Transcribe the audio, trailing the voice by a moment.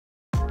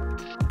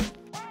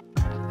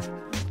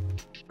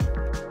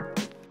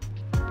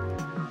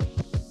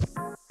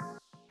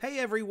Hey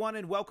everyone,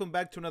 and welcome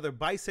back to another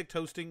Bisect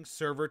Hosting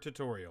server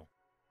tutorial.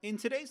 In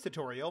today's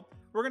tutorial,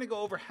 we're going to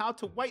go over how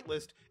to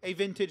whitelist a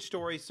vintage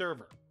story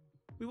server.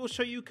 We will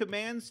show you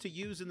commands to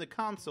use in the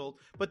console,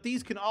 but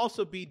these can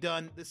also be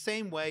done the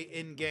same way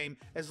in-game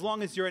as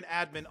long as you're an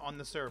admin on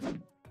the server.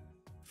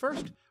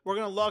 First, we're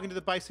going to log into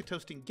the Bisect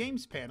Hosting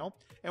Games panel,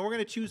 and we're going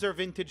to choose our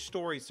vintage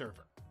story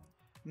server.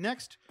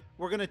 Next,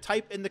 we're going to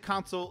type in the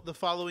console the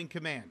following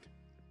command: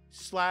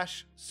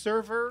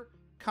 /server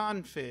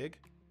config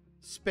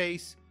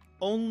space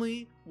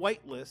only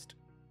whitelist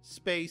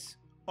space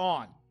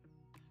on.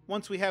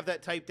 Once we have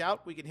that typed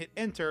out, we can hit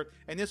enter,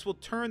 and this will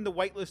turn the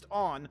whitelist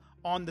on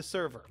the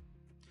server.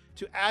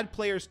 To add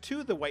players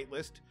to the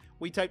whitelist,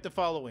 we type the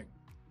following: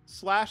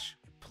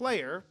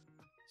 /player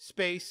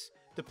space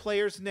the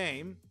player's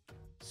name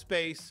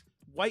space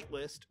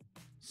whitelist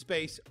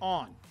space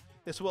on.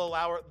 This will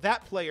allow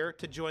that player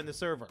to join the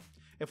server.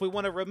 If we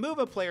want to remove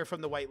a player from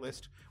the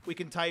whitelist, we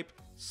can type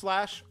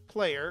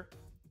 /player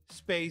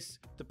space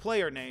the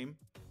player name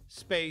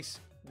space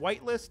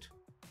whitelist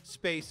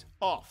space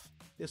off.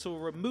 This will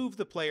remove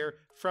the player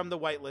from the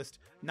whitelist,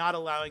 not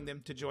allowing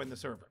them to join the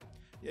server.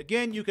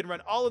 Again, you can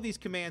run all of these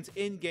commands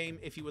in-game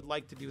if you would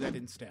like to do that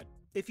instead.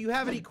 If you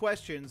have any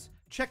questions,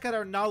 check out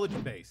our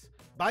knowledge base,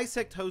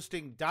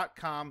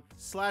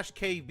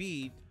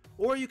 bisecthosting.com/KB,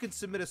 or you can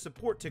submit a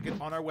support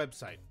ticket on our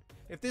website.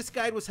 If this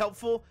guide was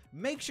helpful,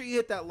 make sure you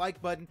hit that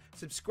like button,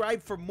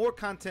 subscribe for more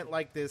content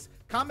like this,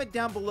 comment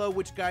down below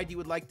which guide you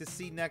would like to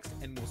see next,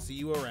 and we'll see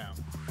you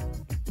around.